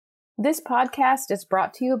This podcast is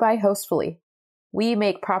brought to you by Hostfully. We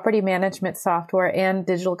make property management software and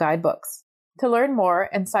digital guidebooks. To learn more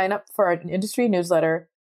and sign up for our industry newsletter,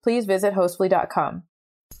 please visit hostfully.com.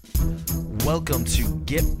 Welcome to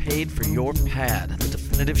Get Paid for Your Pad, the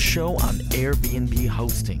definitive show on Airbnb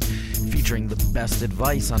hosting, featuring the best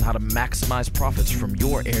advice on how to maximize profits from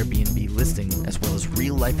your Airbnb listing, as well as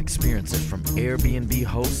real-life experiences from Airbnb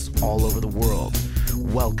hosts all over the world.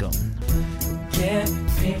 Welcome. Get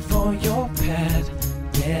paid for your pad.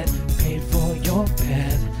 Get paid for your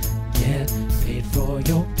pad. Get paid for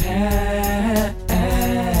your pad.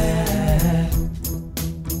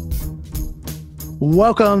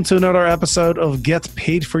 Welcome to another episode of Get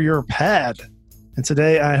Paid for Your Pad. And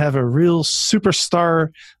today I have a real superstar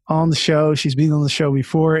on the show. She's been on the show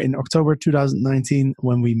before in October 2019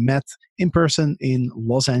 when we met in person in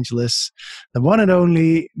Los Angeles. The one and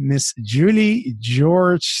only Miss Julie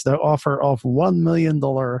George, the author of $1 Million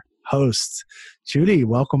Host. Julie,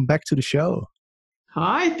 welcome back to the show.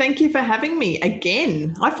 Hi, thank you for having me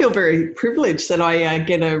again. I feel very privileged that I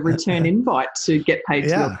get a return invite to Get Paid for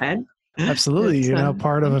Your Pad. Absolutely. You're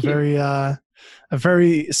part of a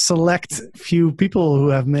very select few people who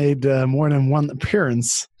have made more than one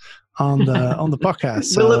appearance on the podcast.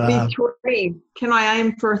 So, will it be three? Can I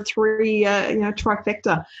aim for a three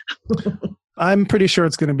trifecta? I'm pretty sure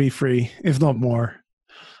it's going to be free, if not more.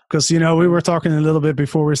 Because, we were talking a little bit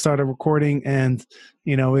before we started recording, and,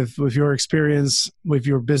 with your experience with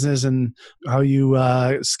your business and how you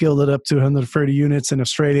scaled it up to 130 units in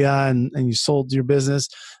Australia and you sold your business,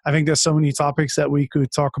 I think there's so many topics that we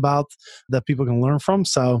could talk about that people can learn from.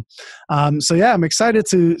 So I'm excited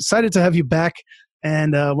to have you back.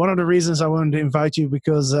 And one of the reasons I wanted to invite you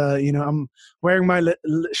because, I'm wearing my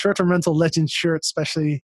short-term rental Legends shirt,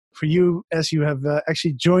 especially for you, as you have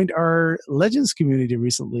actually joined our Legends community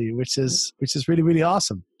recently, which is really, really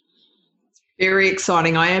awesome. Very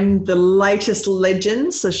exciting. I am the latest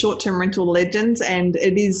Legends, the short-term rental Legends, and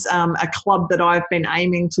it is a club that I've been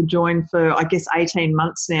aiming to join for, 18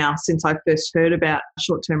 months now since I first heard about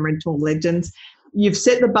short-term rental Legends. You've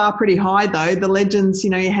set the bar pretty high, though. The Legends,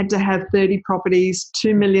 you had to have 30 properties,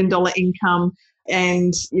 $2 million income,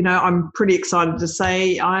 and I'm pretty excited to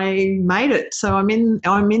say I made it. So I'm in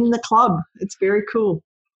the club. It's very cool.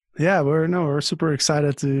 Yeah, we're super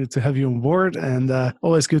excited to have you on board, and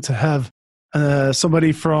always good to have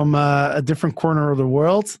somebody from a different corner of the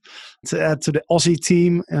world to add to the Aussie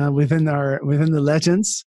team within the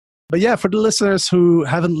Legends. But yeah, for the listeners who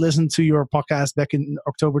haven't listened to your podcast back in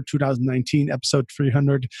October 2019, episode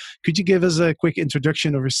 300, could you give us a quick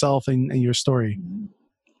introduction of yourself and your story?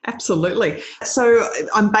 Absolutely. So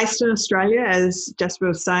I'm based in Australia, as Jasper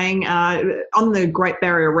was saying, on the Great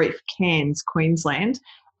Barrier Reef, Cairns, Queensland.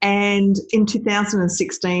 And in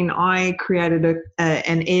 2016, I created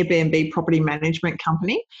an Airbnb property management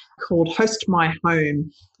company called Host My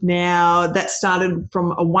Home. Now, that started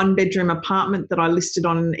from a one-bedroom apartment that I listed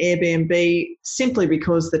on an Airbnb simply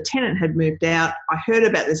because the tenant had moved out. I heard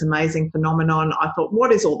about this amazing phenomenon. I thought,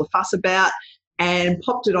 what is all the fuss about? And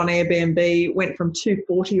popped it on Airbnb, went from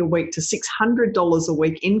 $240 a week to $600 a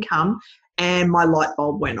week income, and my light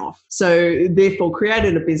bulb went off. So therefore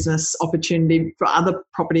created a business opportunity for other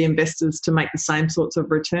property investors to make the same sorts of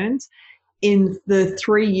returns. In the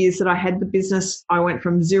 3 years that I had the business, I went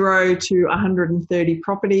from 0 to 130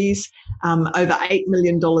 properties, over $8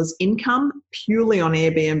 million income purely on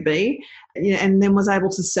Airbnb, and then was able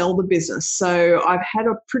to sell the business. So I've had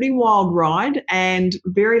a pretty wild ride and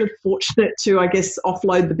very fortunate to,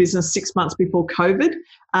 offload the business 6 months before COVID.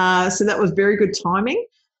 So that was very good timing.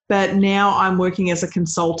 But now I'm working as a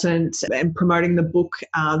consultant and promoting the book.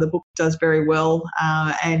 The book does very well,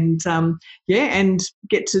 and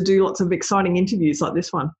get to do lots of exciting interviews like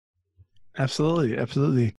this one.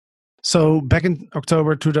 Absolutely. So back in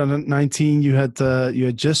October 2019, you had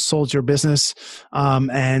just sold your business,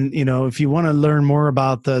 and if you want to learn more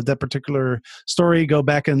about that particular story, go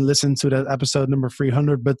back and listen to that episode number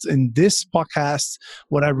 300. But in this podcast,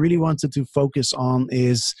 what I really wanted to focus on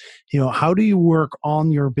is how do you work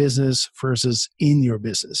on your business versus in your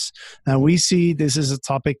business. Now we see this is a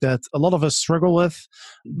topic that a lot of us struggle with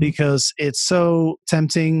because it's so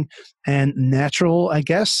tempting and natural, I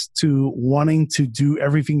guess, to wanting to do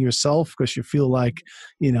everything yourself because you feel like,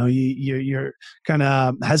 you're kind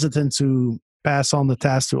of hesitant to pass on the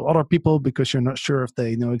task to other people because you're not sure if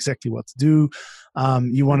they know exactly what to do.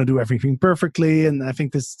 You want to do everything perfectly. And I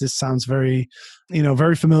think this sounds very,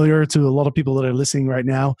 very familiar to a lot of people that are listening right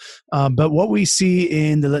now. But what we see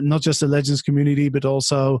in not just the Legends community, but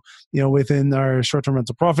also, within our Short-Term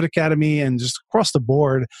Rental Profit Academy and just across the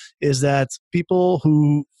board is that people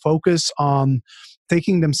who focus on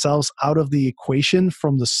taking themselves out of the equation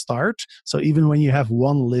from the start. So even when you have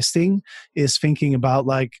one listing, is thinking about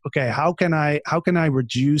like, okay, how can I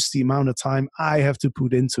reduce the amount of time I have to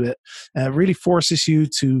put into it? And it really forces you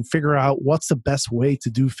to figure out what's the best way to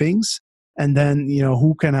do things. And then,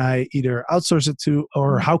 who can I either outsource it to,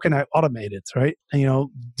 or how can I automate it, right? And,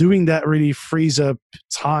 doing that really frees up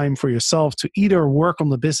time for yourself to either work on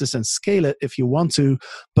the business and scale it if you want to,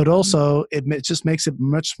 but also it just makes it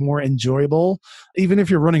much more enjoyable. Even if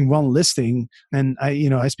you're running one listing, and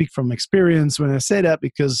I speak from experience when I say that,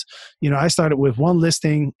 because, I started with one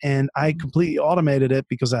listing and I completely automated it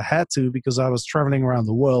because I had to, because I was traveling around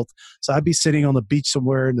the world. So I'd be sitting on the beach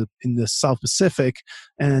somewhere in the South Pacific,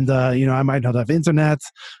 and, I might not have internet.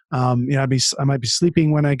 I might be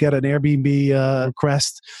sleeping when I get an Airbnb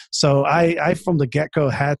request. So I from the get-go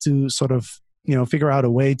had to sort of figure out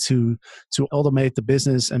a way to automate the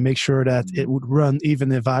business and make sure that it would run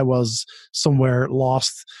even if I was somewhere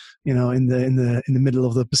lost, in the middle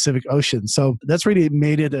of the Pacific Ocean. So that's really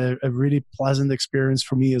made it a really pleasant experience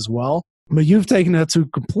for me as well. But you've taken that to a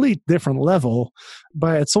complete different level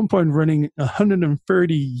by at some point running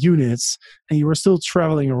 130 units, and you were still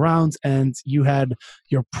traveling around, and you had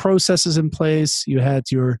your processes in place, you had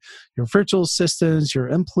your virtual assistants, your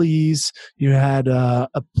employees, you had a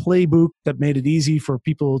playbook that made it easy for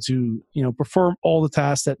people to perform all the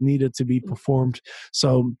tasks that needed to be performed.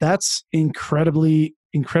 So that's incredibly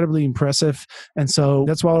impressive. And so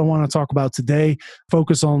that's what I want to talk about today.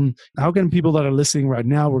 Focus on how can people that are listening right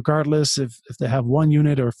now, regardless if they have 1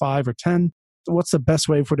 unit or 5 or 10, what's the best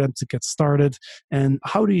way for them to get started? And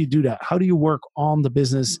how do you do that? How do you work on the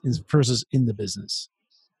business versus in the business?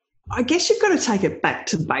 I guess you've got to take it back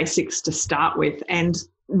to basics to start with and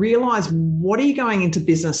realize, what are you going into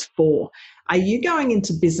business for? Are you going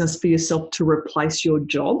into business for yourself to replace your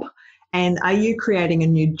job? And are you creating a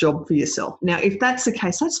new job for yourself? Now, if that's the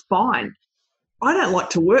case, that's fine. I don't like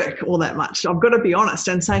to work all that much. I've got to be honest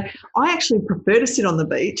and say, I actually prefer to sit on the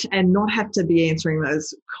beach and not have to be answering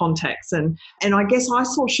those contacts. And I guess I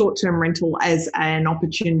saw short-term rental as an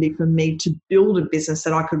opportunity for me to build a business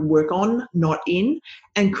that I could work on, not in,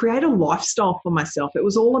 and create a lifestyle for myself. It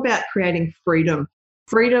was all about creating freedom.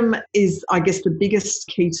 Freedom is, I guess, the biggest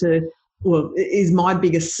key is my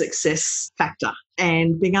biggest success factor.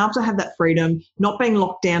 And being able to have that freedom, not being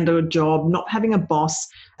locked down to a job, not having a boss.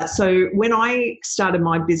 So when I started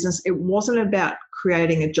my business, it wasn't about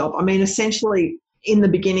creating a job. I mean, essentially, in the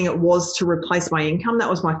beginning, it was to replace my income.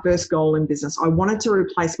 That was my first goal in business. I wanted to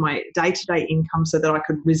replace my day-to-day income so that I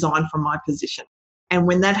could resign from my position. And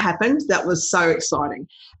when that happened, that was so exciting.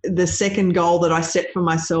 The second goal that I set for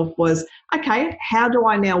myself was, okay, how do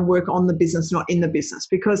I now work on the business, not in the business?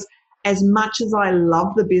 Because as much as I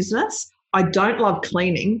love the business, I don't love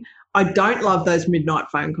cleaning. I don't love those midnight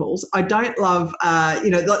phone calls. I don't love,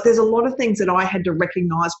 there's a lot of things that I had to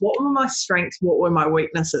recognize. What were my strengths? What were my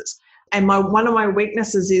weaknesses? And one of my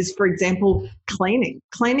weaknesses is, for example, cleaning.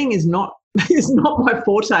 Cleaning is not my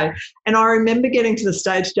forte. And I remember getting to the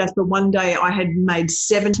stage, Jasper, one day I had made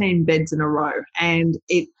 17 beds in a row, and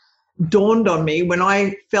it dawned on me when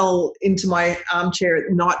I fell into my armchair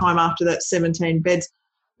at nighttime after that 17 beds,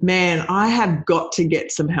 man, I have got to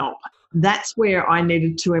get some help. That's where I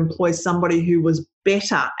needed to employ somebody who was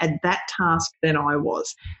better at that task than I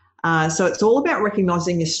was. So it's all about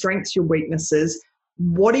recognizing your strengths, your weaknesses.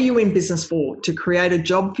 What are you in business for? To create a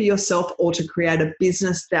job for yourself, or to create a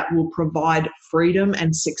business that will provide freedom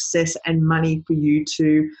and success and money for you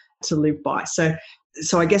to live by? So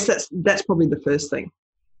I guess that's probably the first thing.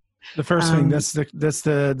 The first thing, that's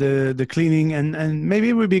the cleaning, and maybe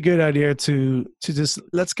it would be a good idea to just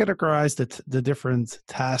let's categorize the different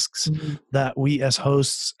tasks that we as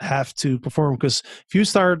hosts have to perform. Because if you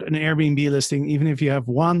start an Airbnb listing, even if you have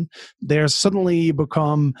one, there's suddenly you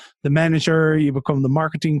become the manager, you become the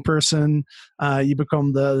marketing person, you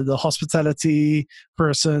become the hospitality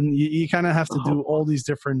person. You kind of have to do all these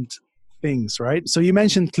different things, right? So you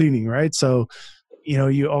mentioned cleaning, right? So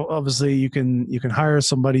you obviously you can hire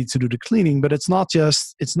somebody to do the cleaning, but it's not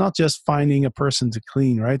just finding a person to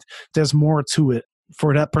clean, right? There's more to it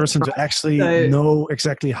for that person to actually know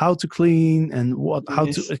exactly how to clean and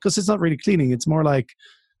because it's not really cleaning. It's more like,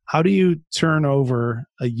 how do you turn over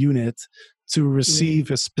a unit to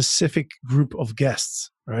receive a specific group of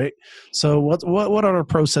guests, right? So what other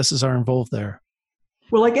processes are involved there?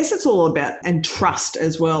 Well, I guess it's all about, and trust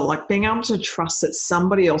as well, like being able to trust that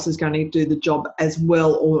somebody else is going to do the job as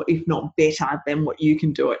well, or if not better than what you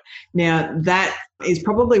can do it. Now, that is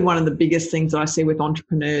probably one of the biggest things that I see with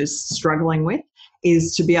entrepreneurs struggling with,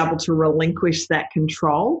 is to be able to relinquish that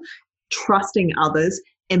control, trusting others,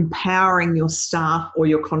 empowering your staff or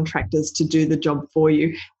your contractors to do the job for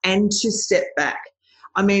you and to step back.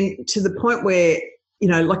 I mean, to the point where,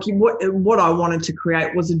 like what I wanted to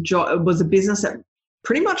create was a business that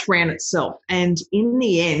pretty much ran itself. And in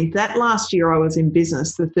the end, that last year I was in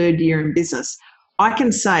business, the third year in business, I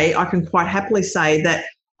can quite happily say that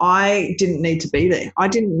I didn't need to be there. I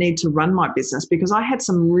didn't need to run my business because I had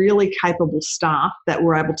some really capable staff that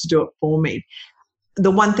were able to do it for me. The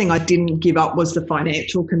one thing I didn't give up was the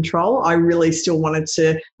financial control. I really still wanted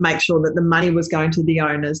to make sure that the money was going to the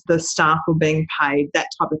owners, the staff were being paid, that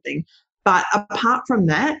type of thing. But apart from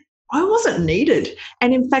that, I wasn't needed.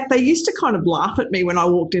 And in fact, they used to kind of laugh at me when I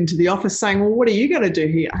walked into the office saying, well, what are you going to do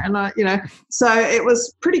here? And so it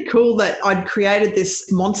was pretty cool that I'd created this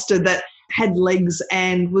monster that had legs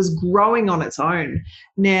and was growing on its own.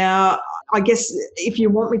 Now, I guess if you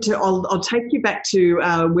want me to, I'll take you back to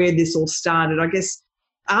where this all started. I guess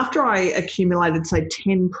after I accumulated, say,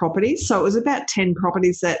 10 properties, so it was about 10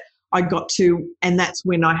 properties that I got to, and that's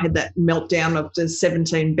when I had that meltdown of the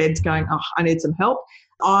 17 beds going, oh, I need some help.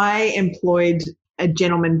 I employed a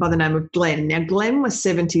gentleman by the name of Glenn. Now, Glenn was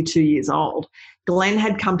 72 years old. Glenn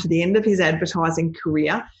had come to the end of his advertising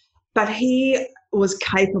career, but he was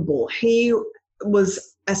capable. He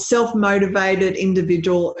was a self-motivated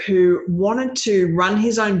individual who wanted to run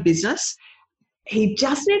his own business. He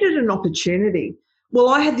just needed an opportunity. Well,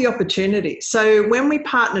 I had the opportunity. So when we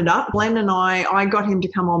partnered up, Glenn and I got him to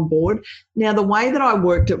come on board. Now, the way that I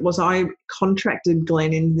worked it was I contracted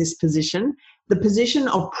Glenn in this position. The position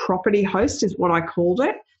of property host is what I called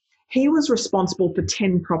it. He was responsible for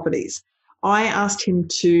 10 properties. I asked him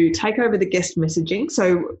to take over the guest messaging.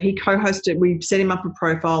 So he co-hosted, we set him up a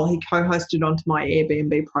profile. He co-hosted onto my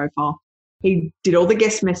Airbnb profile. He did all the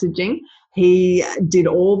guest messaging. He did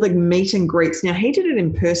all the meet and greets. Now, he did it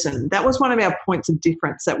in person. That was one of our points of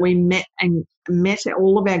difference, that we met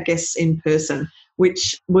all of our guests in person,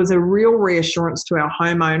 which was a real reassurance to our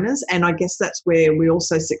homeowners. And I guess that's where we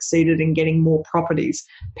also succeeded in getting more properties.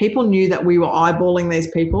 People knew that we were eyeballing these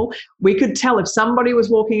people. We could tell if somebody was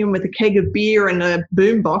walking in with a keg of beer and a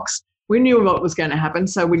boombox, we knew what was going to happen.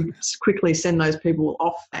 So we'd quickly send those people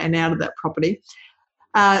off and out of that property.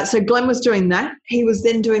 So Glenn was doing that. He was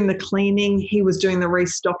then doing the cleaning. He was doing the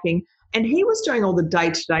restocking. And he was doing all the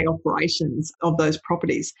day-to-day operations of those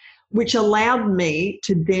properties, which allowed me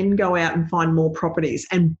to then go out and find more properties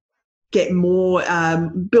and get more,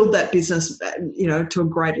 build that business, to a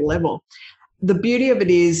greater level. The beauty of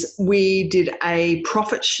it is we did a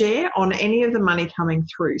profit share on any of the money coming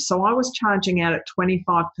through. So I was charging out at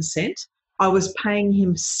 25%. I was paying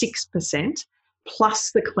him 6%. Plus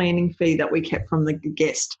the cleaning fee that we kept from the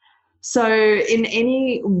guest. So in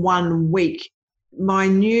any 1 week, my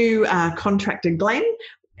new contractor, Glenn,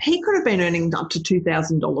 he could have been earning up to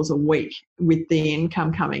 $2,000 a week with the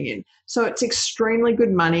income coming in. So it's extremely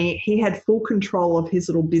good money. He had full control of his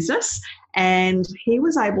little business, and he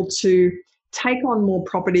was able to take on more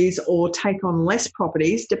properties or take on less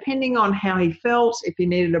properties, depending on how he felt, if he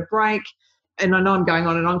needed a break. And I know I'm going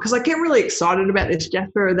on and on because I get really excited about this,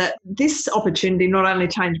 Jasper, that this opportunity not only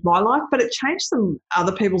changed my life, but it changed some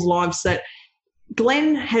other people's lives. That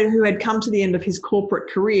Glenn, who had come to the end of his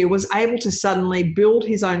corporate career, was able to suddenly build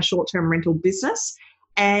his own short-term rental business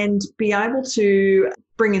and be able to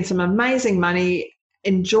bring in some amazing money,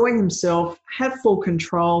 enjoy himself, have full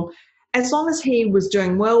control. As long as he was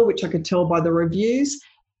doing well, which I could tell by the reviews,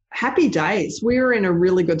 happy days. We were in a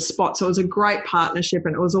really good spot. So it was a great partnership,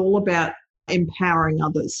 and it was all about empowering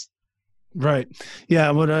others. Right.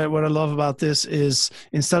 Yeah. What I love about this is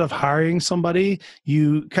instead of hiring somebody,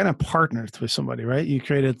 you kind of partnered with somebody, right? You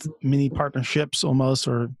created mini partnerships almost,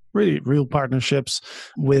 or really real partnerships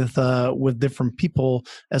with different people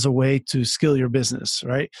as a way to scale your business,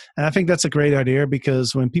 right? And I think that's a great idea,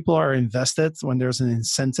 because when people are invested, when there's an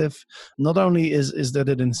incentive, not only is that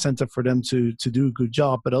an incentive for them to do a good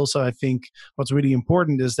job, but also I think what's really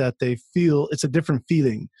important is that they feel it's a different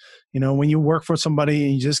feeling. You know, when you work for somebody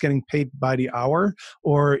and you're just getting paid by the hour,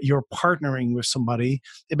 or you're partnering with somebody,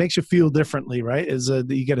 it makes you feel differently, right?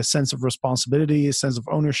 You get a sense of responsibility, a sense of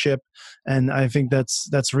ownership. And I think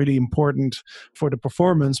that's really important for the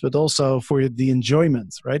performance, but also for the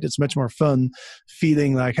enjoyment, right? It's much more fun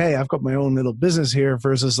feeling like, hey, I've got my own little business here,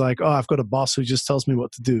 versus like, oh, I've got a boss who just tells me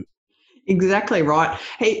what to do. Exactly right.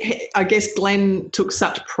 I guess Glenn took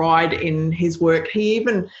such pride in his work. He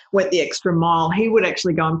even went the extra mile. He would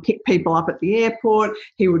actually go and pick people up at the airport.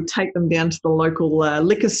 He would take them down to the local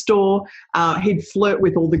liquor store. He'd flirt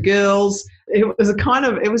with all the girls. It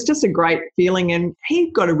was just a great feeling, and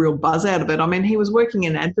he got a real buzz out of it. I mean, he was working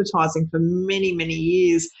in advertising for many, many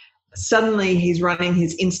years. Suddenly he's running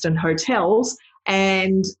his instant hotels,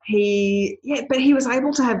 And but he was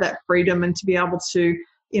able to have that freedom and to be able to,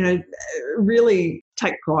 really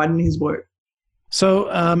take pride in his work. So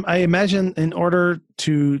I imagine in order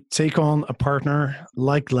to take on a partner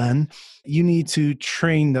like Glenn, you need to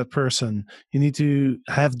train that person. You need to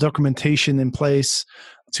have documentation in place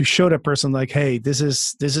to show that person like, hey, this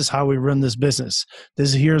is how we run this business.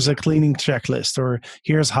 Here's a cleaning checklist, or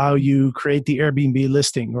here's how you create the Airbnb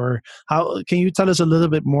listing, or how can you tell us a little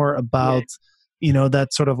bit more about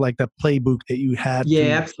that sort of like that playbook that you had?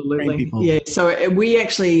 Yeah, absolutely. Yeah. So we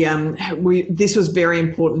actually, this was very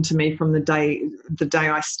important to me from the day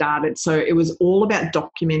I started. So it was all about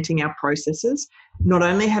documenting our processes, not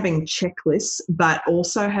only having checklists, but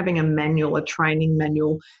also having a training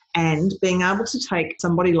manual, and being able to take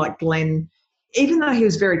somebody like Glenn, even though he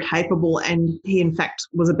was very capable and he in fact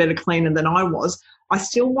was a better cleaner than I was, I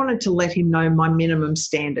still wanted to let him know my minimum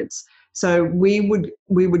standards. So we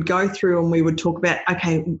would go through and we would talk about,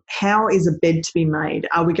 okay, how is a bed to be made?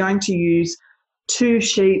 Are we going to use 2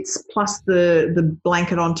 sheets plus the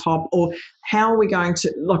blanket on top? Or how are we going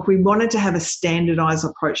to, we wanted to have a standardized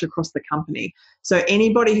approach across the company. So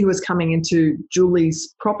anybody who was coming into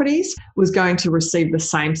Julie's properties was going to receive the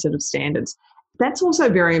same set of standards. That's also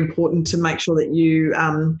very important to make sure that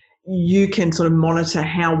you can sort of monitor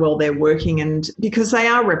how well they're working, and because they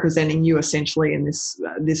are representing you essentially in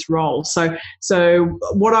this role. So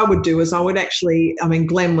what I would do is I would actually,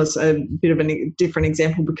 Glenn was a bit of a different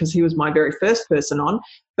example because he was my very first person on,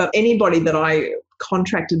 but anybody that I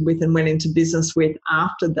contracted with and went into business with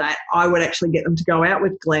after that, I would actually get them to go out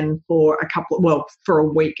with Glenn for for a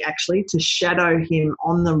week actually, to shadow him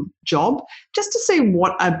on the job, just to see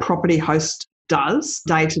what a property host does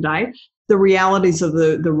day to day, the realities of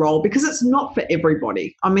the role, because it's not for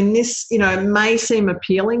everybody. This, may seem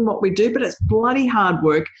appealing what we do, but it's bloody hard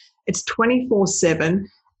work. It's 24/7.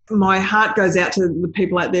 My heart goes out to the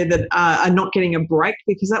people out there that are not getting a break,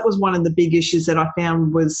 because that was one of the big issues that I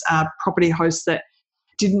found was property hosts that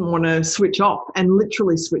didn't want to switch off and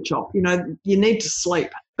literally switch off. You need to sleep,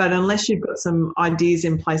 but unless you've got some ideas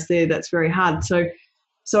in place there, that's very hard.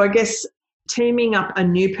 So I guess teaming up a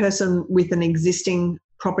new person with an existing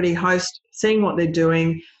property host, seeing what they're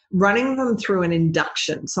doing, running them through an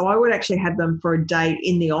induction. So I would actually have them for a day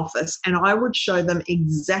in the office, and I would show them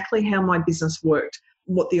exactly how my business worked,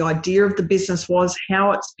 what the idea of the business was,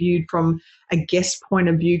 how it's viewed from a guest point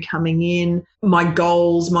of view coming in, my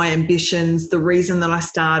goals, my ambitions, the reason that I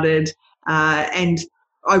started. And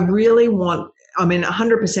I really want,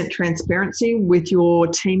 100% transparency with your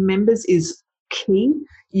team members is key.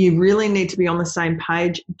 You really need to be on the same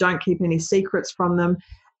page. Don't keep any secrets from them.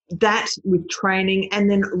 That with training, and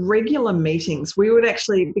then regular meetings. We would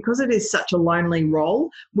actually, because it is such a lonely role,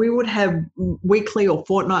 we would have weekly or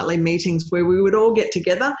fortnightly meetings where we would all get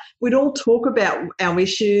together. We'd all talk about our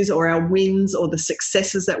issues or our wins or the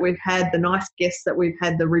successes that we've had, the nice guests that we've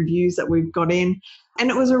had, the reviews that we've got in. And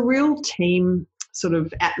it was a real team sort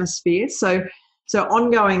of atmosphere. So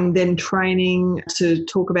ongoing then training to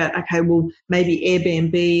talk about, okay, well, maybe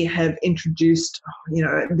Airbnb have introduced,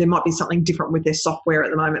 there might be something different with their software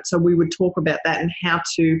at the moment. So we would talk about that and how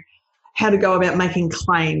to go about making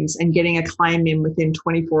claims and getting a claim in within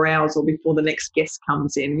 24 hours or before the next guest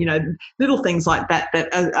comes in. Little things like that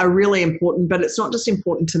are really important, but it's not just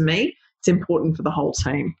important to me, it's important for the whole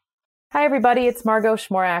team. Hi, everybody. It's Margot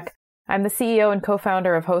Schmorak. I'm the CEO and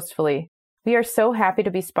co-founder of Hostfully. We are so happy to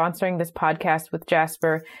be sponsoring this podcast with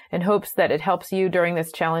Jasper in hopes that it helps you during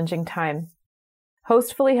this challenging time.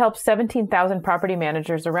 Hostfully helps 17,000 property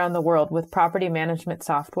managers around the world with property management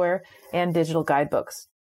software and digital guidebooks.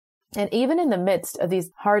 And even in the midst of these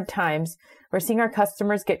hard times, we're seeing our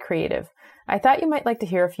customers get creative. I thought you might like to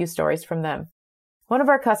hear a few stories from them. One of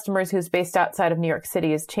our customers, who's based outside of New York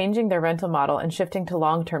City, is changing their rental model and shifting to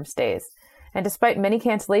long-term stays. And despite many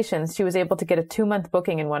cancellations, she was able to get a 2-month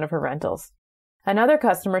booking in one of her rentals. Another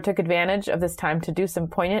customer took advantage of this time to do some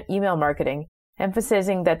poignant email marketing,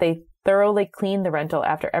 emphasizing that they thoroughly clean the rental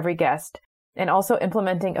after every guest, and also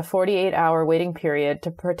implementing a 48-hour waiting period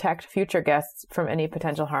to protect future guests from any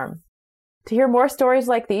potential harm. To hear more stories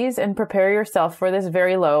like these and prepare yourself for this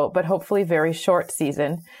very low, but hopefully very short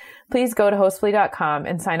season, please go to hostfully.com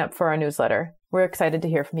and sign up for our newsletter. We're excited to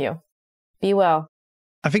hear from you. Be well.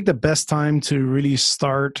 I think the best time to really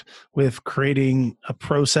start with creating a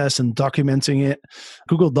process and documenting it.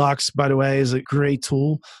 Google Docs, by the way, is a great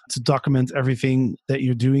tool to document everything that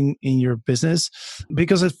you're doing in your business,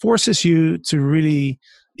 because it forces you to really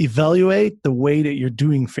evaluate the way that you're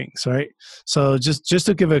doing things, right? So just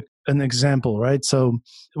to give an example, right? So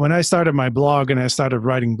when I started my blog and I started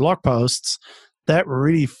writing blog posts, that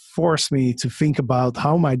really forced me to think about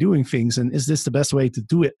how am I doing things and is this the best way to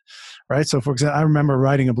do it, right? So for example, I remember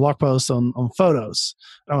writing a blog post on photos.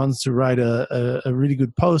 I wanted to write a really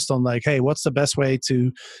good post on like, hey, what's the best way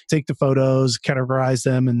to take the photos, categorize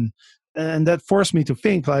them, and that forced me to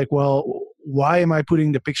think like, well, why am I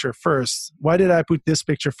putting the picture first? Why did I put this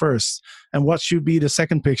picture first? And what should be the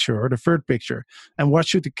second picture or the third picture? And what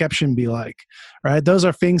should the caption be like? Right? Those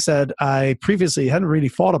are things that I previously hadn't really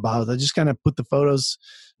thought about. I just kind of put the photos,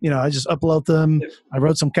 I just upload them. I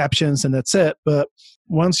wrote some captions and that's it. But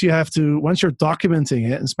once you're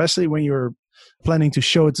documenting it, especially when you're planning to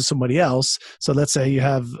show it to somebody else. So let's say you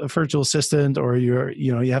have a virtual assistant or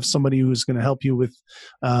you have somebody who's going to help you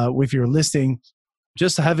with your listing.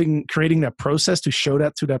 Just creating that process to show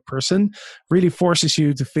that to that person really forces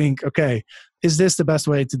you to think, okay, is this the best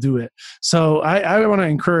way to do it? So I want to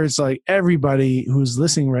encourage like everybody who's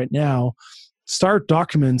listening right now, start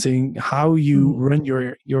documenting how you run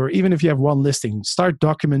your even if you have one listing, start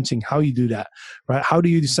documenting how you do that, right? How do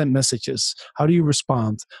you send messages? How do you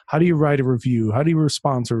respond? How do you write a review? How do you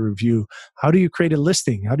respond to a review? How do you create a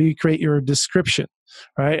listing? How do you create your description?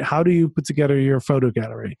 Right? How do you put together your photo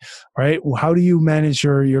gallery? Right? How do you manage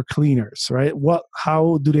your cleaners? Right?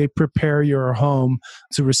 How do they prepare your home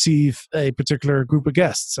to receive a particular group of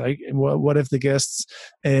guests? Like, what if the guests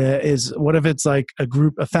what if it's like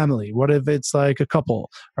a family? What if it's like a couple?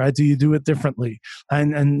 Right? Do you do it differently?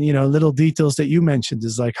 And little details that you mentioned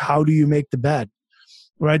is like, how do you make the bed?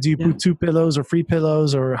 Right? Do you put 2 pillows or 3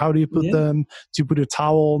 pillows, or how do you put them? Do you put a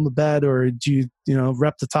towel on the bed, or do you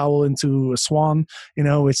wrap the towel into a swan?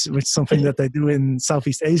 Which something that they do in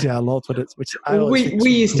Southeast Asia a lot. Which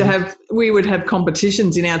we would have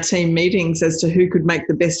competitions in our team meetings as to who could make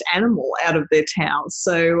the best animal out of their towels.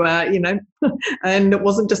 So and it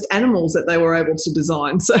wasn't just animals that they were able to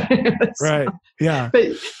design. So right, yeah. But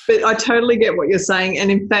I totally get what you're saying,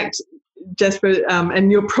 and in fact, Jasper,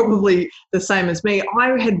 and you're probably the same as me,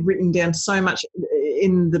 I had written down so much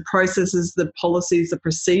in the processes, the policies, the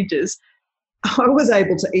procedures. I was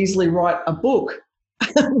able to easily write a book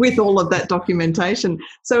with all of that documentation.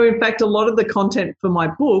 So in fact, a lot of the content for my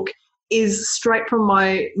book is straight from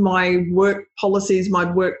my work policies, my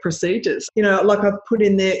work procedures. Like I've put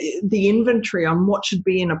in there the inventory on what should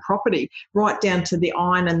be in a property, right down to the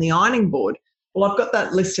iron and the ironing board. Well, I've got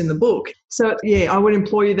that list in the book. So, I would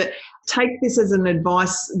implore you that take this as an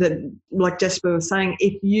advice that, like Jasper was saying,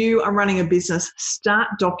 if you are running a business, start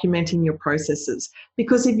documenting your processes.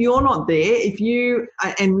 Because if you're not there,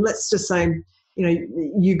 and let's just say,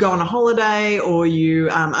 you go on a holiday or you,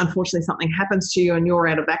 unfortunately, something happens to you and you're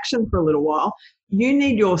out of action for a little while, you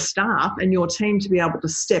need your staff and your team to be able to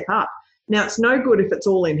step up. Now, it's no good if it's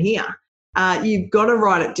all in here. You've got to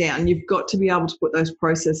write it down. You've got to be able to put those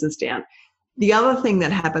processes down. The other thing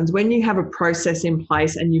that happens when you have a process in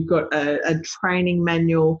place and you've got a training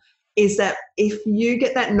manual is that if you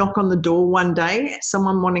get that knock on the door one day,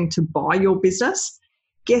 someone wanting to buy your business,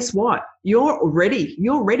 guess what? You're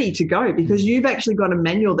ready to go because you've actually got a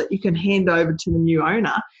manual that you can hand over to the new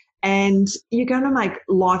owner, and you're going to make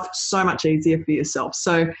life so much easier for yourself.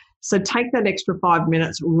 So take that extra 5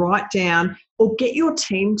 minutes, write down, or get your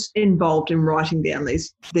team involved in writing down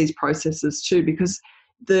these processes too, because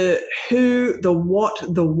the who, the what,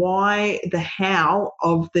 the why, the how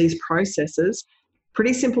of these processes,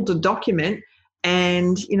 pretty simple to document,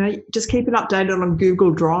 and just keep it updated on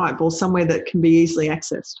Google Drive or somewhere that can be easily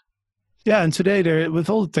accessed. Yeah, and today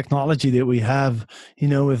with all the technology that we have,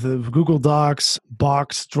 with Google Docs,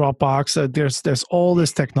 Box, Dropbox, there's all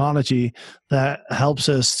this technology that helps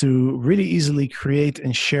us to really easily create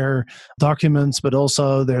and share documents, but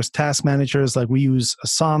also there's task managers like we use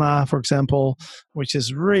Asana, for example, which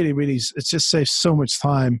is really, really, it just saves so much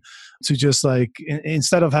time to just like,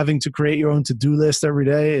 instead of having to create your own to-do list every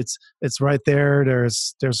day, it's right there.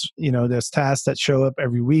 There's tasks that show up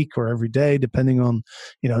every week or every day, depending on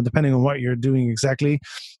what you're doing exactly.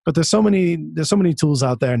 But there's so many tools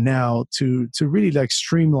out there now to really like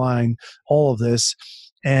streamline all of this.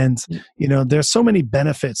 And, there's so many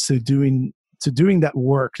benefits to doing that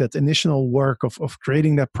work, that initial work of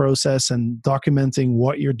creating that process and documenting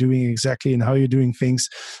what you're doing exactly and how you're doing things.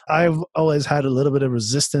 I've always had a little bit of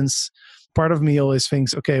resistance. Part of me always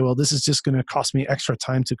thinks, okay, well, this is just going to cost me extra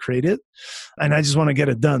time to create it, and I just want to get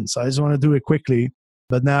it done. So I just want to do it quickly.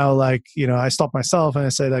 But now, I stop myself and I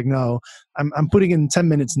say, no, I'm putting in 10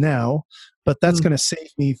 minutes now, but that's going to save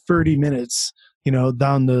me 30 minutes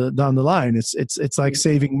down the line. It's like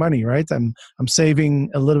saving money, right? I'm saving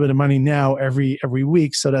a little bit of money now every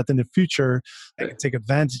week, so that in the future I can take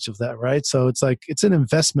advantage of that, right? So it's an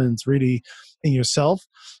investment really in yourself,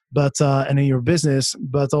 but and in your business,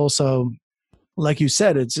 but also like you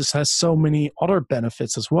said, it just has so many other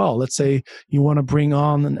benefits as well. Let's say you want to bring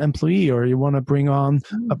on an employee, or you want to bring on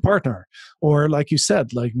a partner, or like you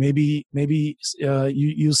said, like maybe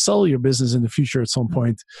you sell your business in the future at some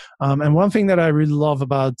point. And one thing that I really love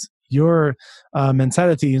about your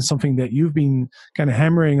mentality, and something that you've been kind of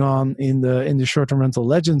hammering on in the short-term rental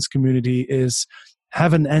legends community, is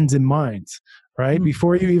have an end in mind, right?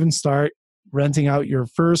 Before you even start renting out your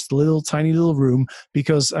first tiny little room.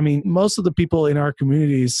 Because I mean, most of the people in our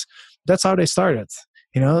communities, that's how they started.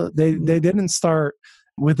 They didn't start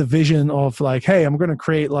with the vision of like, hey, I'm going to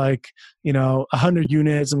create 100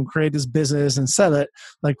 units and create this business and sell it.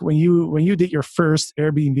 Like when you did your first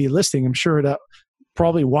Airbnb listing, I'm sure that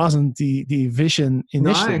probably wasn't the vision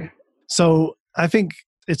initially. No. So I think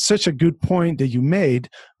it's such a good point that you made,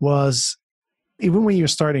 was even when you're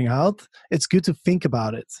starting out, it's good to think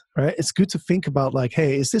about it, right? It's good to think about like,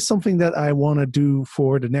 hey, is this something that I want to do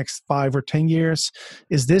for the next 5 or 10 years?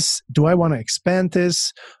 Do I want to expand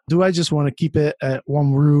this? Do I just want to keep it at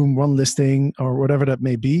one room, one listing, or whatever that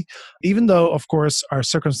may be? Even though, of course, our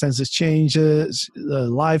circumstances changes,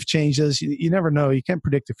 life changes, you never know. You can't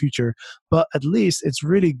predict the future, but at least it's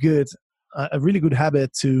really good. A really good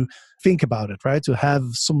habit to think about it, right? To have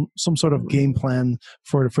some sort of game plan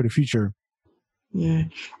for the future. Yeah.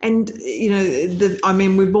 And,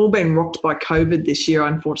 we've all been rocked by COVID this year,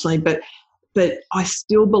 unfortunately, but I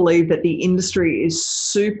still believe that the industry is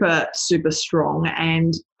super, super strong,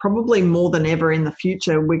 and probably more than ever in the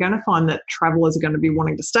future, we're going to find that travelers are going to be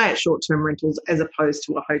wanting to stay at short-term rentals as opposed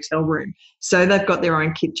to a hotel room. So they've got their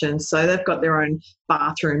own kitchens, so they've got their own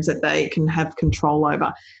bathrooms that they can have control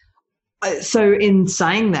over. So in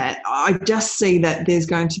saying that, I just see that there's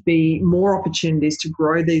going to be more opportunities to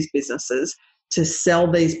grow these businesses, to sell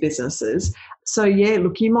these businesses. So yeah,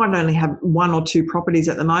 look, you might only have 1 or 2 properties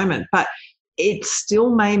at the moment, but it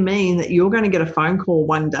still may mean that you're going to get a phone call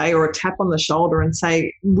one day or a tap on the shoulder and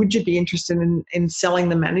say, would you be interested in selling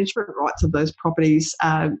the management rights of those properties?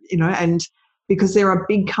 And because there are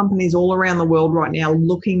big companies all around the world right now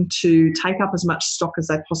looking to take up as much stock as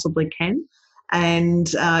they possibly can.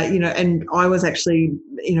 And, and I was actually,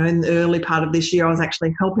 in the early part of this year, I was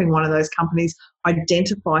actually helping one of those companies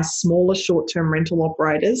identify smaller short-term rental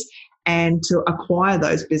operators and to acquire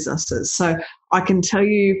those businesses. So I can tell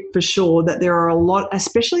you for sure that there are a lot,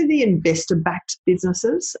 especially the investor-backed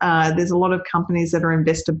businesses. There's a lot of companies that are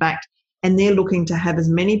investor-backed, and they're looking to have as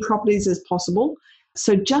many properties as possible.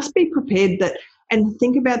 So just be prepared and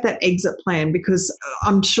think about that exit plan, because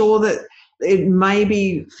I'm sure that it may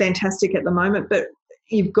be fantastic at the moment, but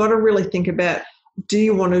you've got to really think about, do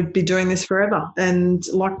you want to be doing this forever? And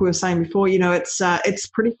like we were saying before, it's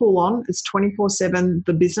pretty full on. It's 24/7,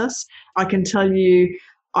 the business. I can tell you,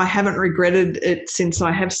 I haven't regretted it since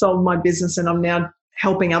I have sold my business and I'm now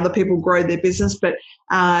helping other people grow their business. But,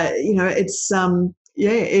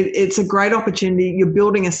 it's a great opportunity. You're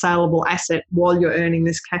building a saleable asset while you're earning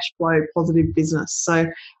this cash flow positive business. So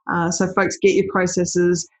folks, get your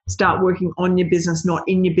processes, start working on your business, not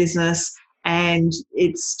in your business, and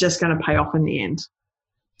it's just going to pay off in the end.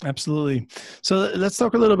 Absolutely. So let's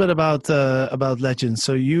talk a little bit about Legends.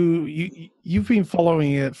 So you've been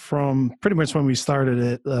following it from pretty much when we started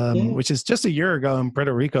it, which is just a year ago in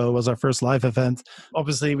Puerto Rico. It was our first live event.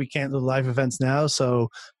 Obviously, we can't do live events now, so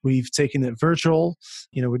we've taken it virtual.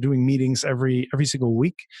 We're doing meetings every single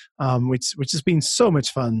week, which has been so much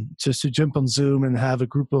fun just to jump on Zoom and have a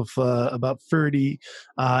group of about 30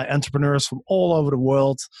 entrepreneurs from all over the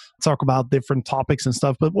world talk about different topics and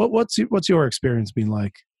stuff. But what's your experience been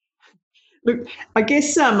like? Look, I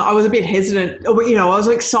guess I was a bit hesitant. I was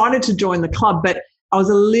excited to join the club, but I was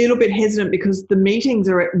a little bit hesitant because the meetings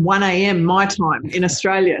are at 1 a.m. my time in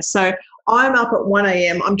Australia. So I'm up at 1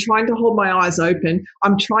 a.m. I'm trying to hold my eyes open.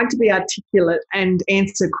 I'm trying to be articulate and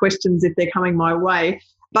answer questions if they're coming my way.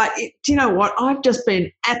 But do you know what? I've just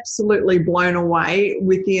been absolutely blown away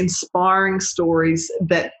with the inspiring stories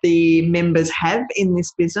that the members have in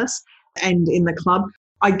this business and in the club.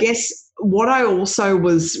 I guess what I also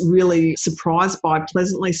was really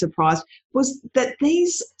pleasantly surprised, was that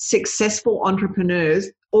these successful entrepreneurs,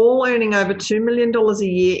 all earning over $2 million a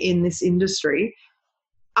year in this industry,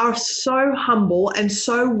 are so humble and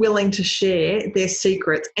so willing to share their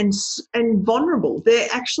secrets and vulnerable. They're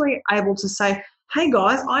actually able to say, hey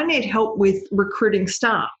guys, I need help with recruiting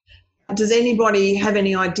staff. Does anybody have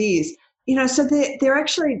any ideas? So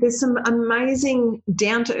there's some amazing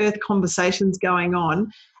down-to-earth conversations going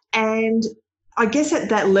on. And I guess at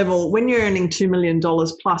that level, when you're earning $2 million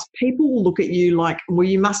plus, people will look at you like, well,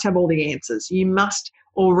 you must have all the answers. You must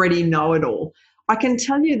already know it all. I can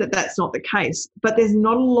tell you that that's not the case, but there's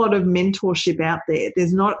not a lot of mentorship out there.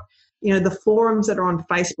 There's not The forums that are on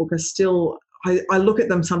Facebook are still, I look at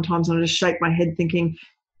them sometimes and I just shake my head thinking,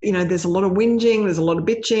 there's a lot of whinging, there's a lot of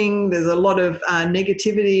bitching, there's a lot of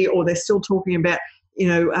negativity, or they're still talking about,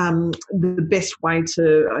 the best way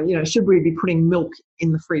to, should we be putting milk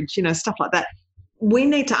in the fridge, stuff like that. We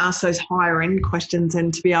need to ask those higher end questions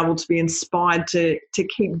and to be able to be inspired to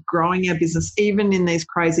keep growing our business, even in these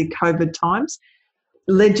crazy COVID times.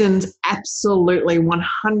 Legends absolutely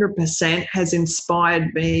 100% has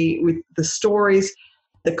inspired me with the stories,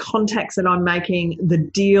 the contacts that I'm making, the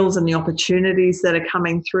deals and the opportunities that are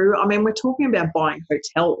coming through. I mean, we're talking about buying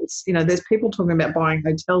hotels. There's people talking about buying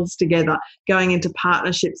hotels together, going into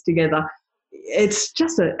partnerships together.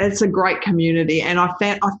 It's a great community, and I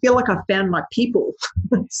feel like I found my people.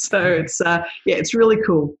 So it's really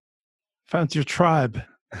cool. Found your tribe.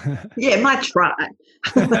 Yeah, my tribe.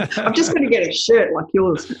 I'm just going to get a shirt like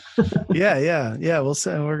yours. Yeah.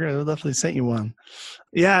 We're going to definitely send you one.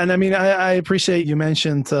 Yeah, and I mean, I appreciate you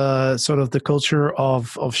mentioned sort of the culture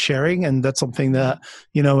of sharing, and that's something that,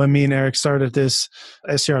 when me and Eric started this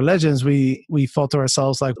STR Legends, we thought to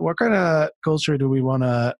ourselves, like, what kind of culture do we want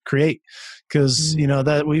to create? Because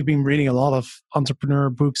that we've been reading a lot of entrepreneur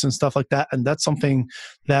books and stuff like that, and that's something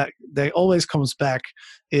that always comes back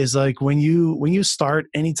is like when you start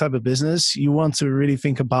any type of business, you want to really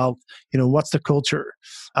think about what's the culture.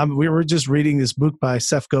 We were just reading this book by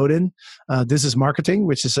Seth Godin, This is Marketing,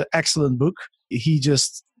 which is an excellent book. He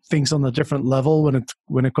just thinks on a different level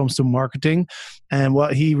when it comes to marketing, and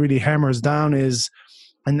what he really hammers down is,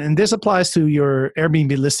 and this applies to your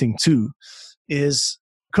Airbnb listing too, is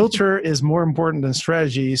culture is more important than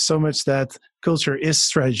strategy, so much that culture is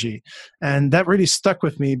strategy. And that really stuck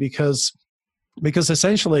with me because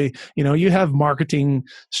essentially, you have marketing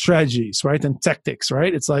strategies, right? And tactics,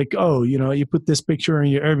 right? It's like, you put this picture in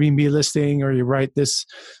your Airbnb listing, or you write this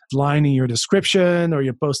line in your description, or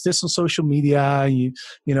you post this on social media. And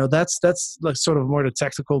that's like sort of more the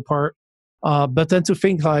tactical part. But then to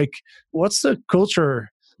think like, what's the culture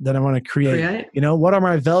that I want to create? What are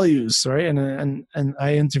my values, right? And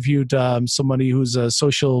I interviewed somebody who's a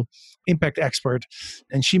social impact expert,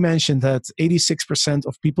 and she mentioned that 86%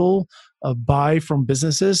 of people buy from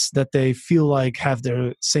businesses that they feel like have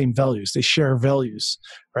their same values. They share values,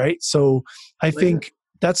 right? So I think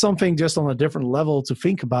that's something just on a different level to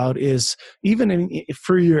think about, is even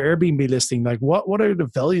for your Airbnb listing, like what are the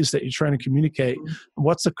values that you're trying to communicate?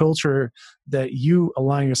 What's the culture that you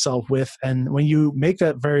align yourself with? And when you make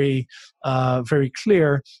that very, very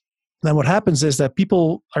clear, then what happens is that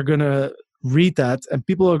people are going to read that, and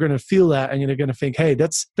people are going to feel that, and they're going to think, hey,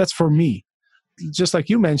 that's for me. Just like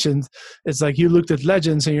you mentioned, it's like you looked at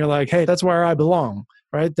Legends and you're like, hey, that's where I belong,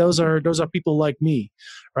 right? Those are people like me,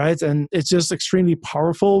 right? And it's just extremely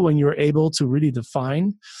powerful when you're able to really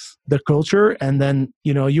define the culture, and then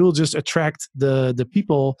you will just attract the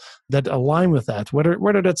people that align with that.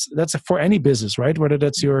 Whether that's for any business, right? Whether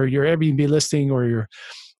that's your Airbnb listing or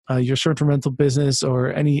your short-term rental business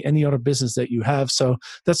or any other business that you have. So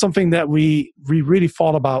that's something that we really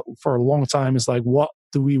thought about for a long time, is like, what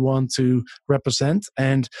do we want to represent?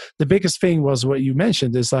 And the biggest thing was what you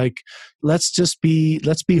mentioned, is like, let's be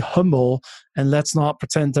humble, and let's not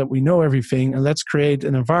pretend that we know everything, and let's create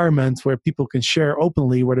an environment where people can share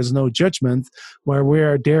openly, where there's no judgment, where we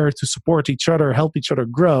are there to support each other, help each other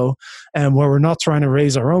grow, and where we're not trying to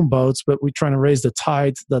raise our own boats, but we're trying to raise the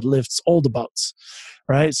tide that lifts all the boats.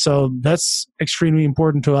 Right. So that's extremely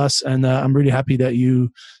important to us. And I'm really happy that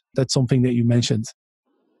that's something that you mentioned.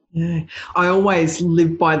 Yeah. I always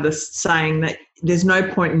live by this saying that there's no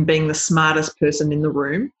point in being the smartest person in the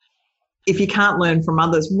room. If you can't learn from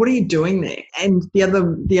others, what are you doing there? And the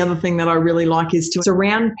other thing that I really like is to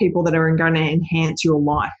surround people that are going to enhance your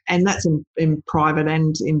life. And that's in private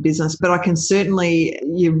and in business. But I can certainly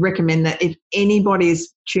recommend that if anybody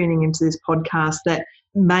is tuning into this podcast that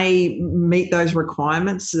may meet those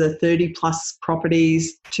requirements, the 30 plus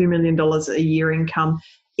properties, $2 million a year income.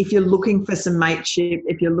 If you're looking for some mateship,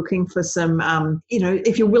 if you're looking for some,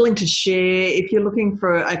 if you're willing to share, if you're looking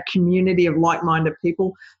for a community of like-minded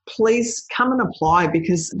people, please come and apply,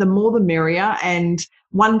 because the more the merrier. And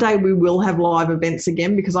one day we will have live events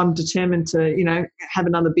again, because I'm determined to, have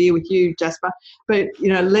another beer with you, Jasper. But,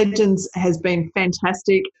 Legends has been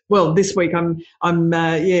fantastic. Well, this week I'm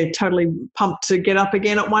totally pumped to get up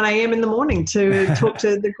again at 1 a.m. in the morning to talk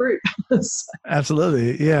to the group.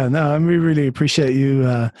 Absolutely. Yeah, no, we really appreciate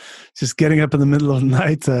you just getting up in the middle of the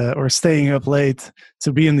night or staying up late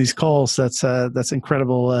to be in these calls. That's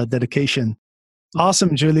incredible dedication.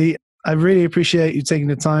 Awesome, Julie. I really appreciate you taking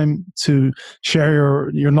the time to share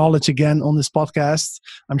your knowledge again on this podcast.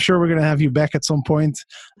 I'm sure we're going to have you back at some point.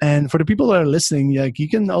 And for the people that are listening, like, you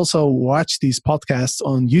can also watch these podcasts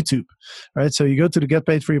on YouTube, right? So you go to the Get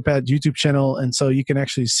Paid for Your Pad YouTube channel, and so you can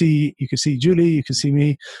actually see Julie, you can see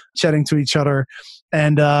me chatting to each other.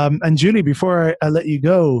 And Julie, before I let you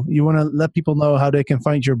go, you want to let people know how they can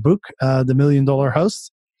find your book, The $1 Million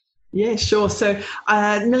Host? Yeah, sure. So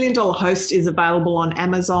 $1 Million Host is available on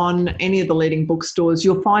Amazon, any of the leading bookstores.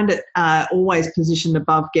 You'll find it always positioned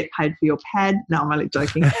above Get Paid for Your Pad. No, I'm only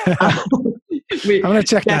joking. I'm going to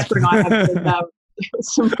check Jasper that. and I have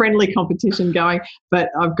some friendly competition going, but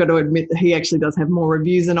I've got to admit that he actually does have more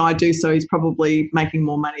reviews than I do, so he's probably making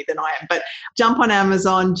more money than I am. But jump on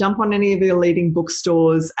Amazon, jump on any of the leading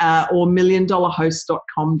bookstores, or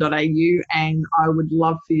milliondollarhost.com.au, and I would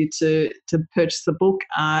love for you to purchase the book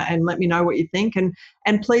and let me know what you think. And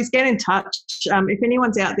please get in touch. If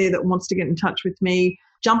anyone's out there that wants to get in touch with me,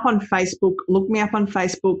 jump on Facebook, look me up on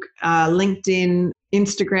Facebook, LinkedIn,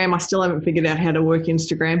 Instagram. I still haven't figured out how to work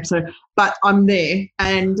Instagram, but I'm there,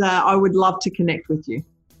 and I would love to connect with you.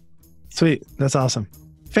 Sweet. That's awesome.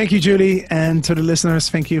 Thank you, Julie. And to the listeners,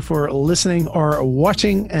 thank you for listening or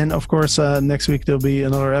watching. And of course, next week there'll be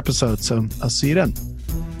another episode. So I'll see you then.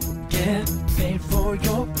 Get paid for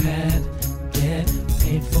your pad. Get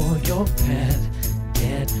paid for your pad.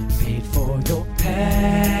 Get paid for your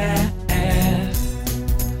pad.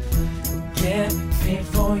 Get paid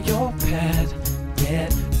for your pad.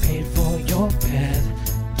 Get paid for your pad.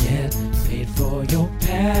 Get paid for your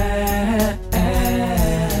pad.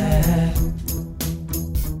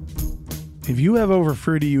 If you have over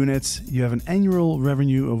 30 units, you have an annual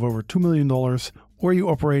revenue of over $2 million, or you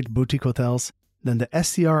operate boutique hotels, then the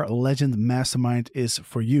STR Legend Mastermind is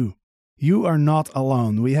for you. You are not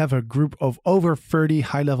alone. We have a group of over 30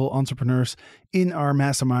 high-level entrepreneurs in our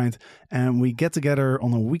mastermind, and we get together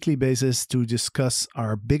on a weekly basis to discuss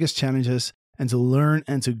our biggest challenges and to learn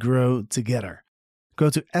and to grow together.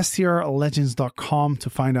 Go to strlegends.com to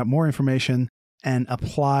find out more information and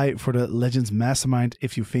apply for the Legends Mastermind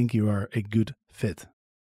if you think you are a good fit.